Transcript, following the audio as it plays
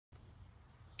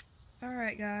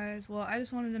Alright guys, well I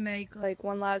just wanted to make like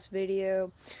one last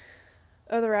video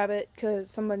of the rabbit because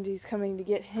somebody's coming to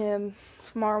get him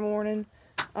tomorrow morning.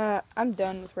 I'm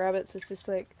done with rabbits. It's just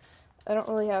like I don't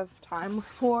really have time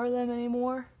for them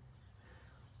anymore,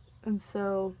 and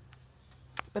so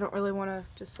I don't really want to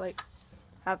just like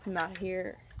have him out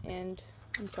here, and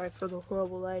I'm sorry for the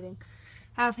horrible lighting,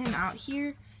 have him out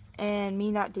here and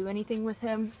me not do anything with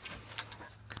him.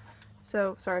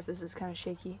 So sorry if this is kind of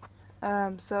shaky.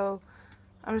 So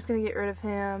I'm just gonna get rid of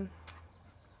him.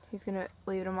 He's gonna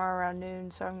leave tomorrow around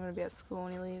noon, so I'm gonna be at school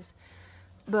when he leaves.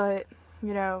 But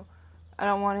you know, I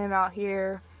don't want him out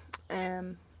here,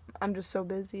 and I'm just so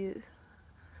busy.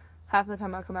 Half the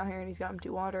time I come out here and he's got empty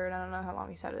water, and I don't know how long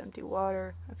he's had empty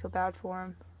water. I feel bad for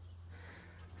him.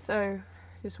 So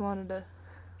just wanted to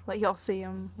let y'all see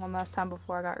him one last time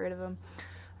before I got rid of him.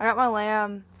 I got my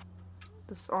lamb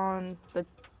on the,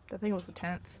 I think it was the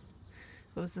 10th.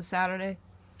 It was the Saturday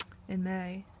in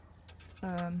May.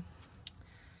 And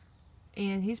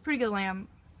he's a pretty good lamb.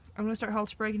 I'm going to start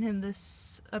halter breaking him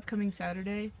this upcoming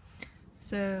Saturday.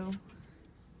 So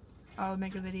I'll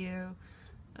make a video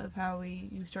of how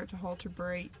you start to halter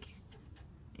break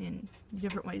in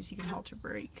different ways you can halter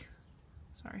break.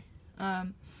 Sorry.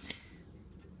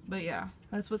 But yeah,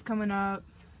 that's what's coming up.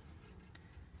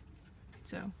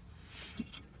 So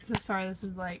sorry this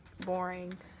is like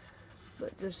boring,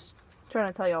 but just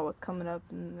trying to tell y'all what's coming up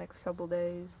in the next couple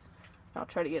days. I'll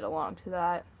try to get along to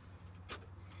that.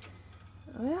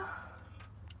 Well,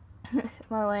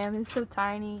 my lamb is so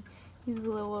tiny. He's a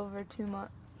little over 2 months.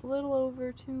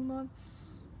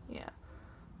 Yeah,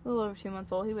 a little over 2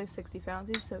 months old. He weighs 60 pounds.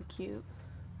 He's so cute.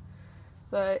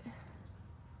 But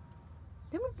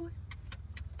come on, boy.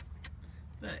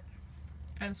 But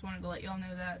I just wanted to let y'all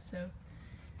know that. So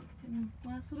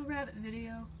last little rabbit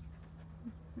video.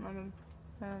 I'm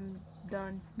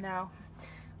done now.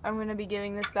 I'm gonna be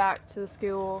giving this back to the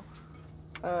school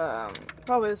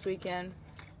probably this weekend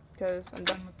because I'm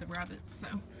done with the rabbits. So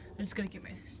I'm just gonna get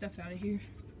my stuff out of here.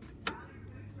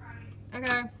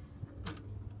 Okay.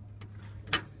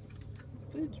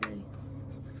 Food's ready.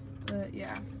 But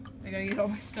yeah, I gotta get all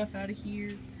my stuff out of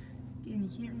here. Again,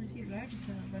 you can't really see it, but I just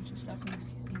have a bunch of stuff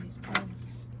in these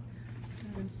piles. It's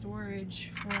kind of in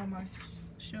storage for all my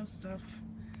show stuff.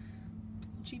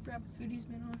 Cheap rabbit food he's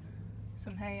been on.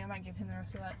 Some hay, I might give him the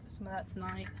rest of that, some of that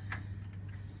tonight.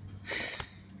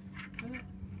 But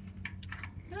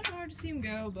kind of hard to see him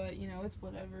go, but you know, it's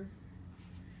whatever.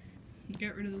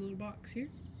 Get rid of the little box here.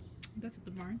 That's at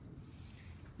the barn.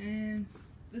 And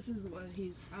this is what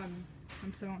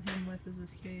I'm selling him with, is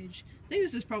this cage. I think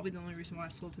this is probably the only reason why I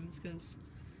sold him, is because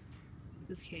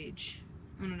this cage.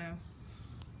 I don't know.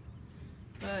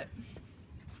 But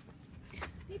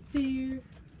hey bear.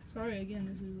 Sorry again,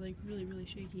 this is like really, really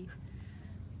shaky.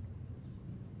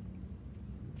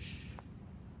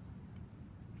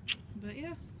 But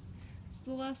yeah, it's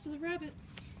the last of the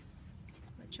rabbits.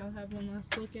 Let y'all have one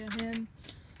last look at him,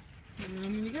 and then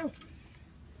I'm gonna go.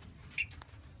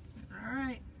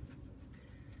 Alright.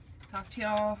 Talk to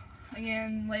y'all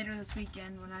again later this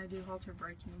weekend when I do halter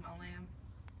breaking my lamb.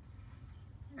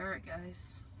 Alright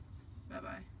guys. Bye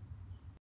bye.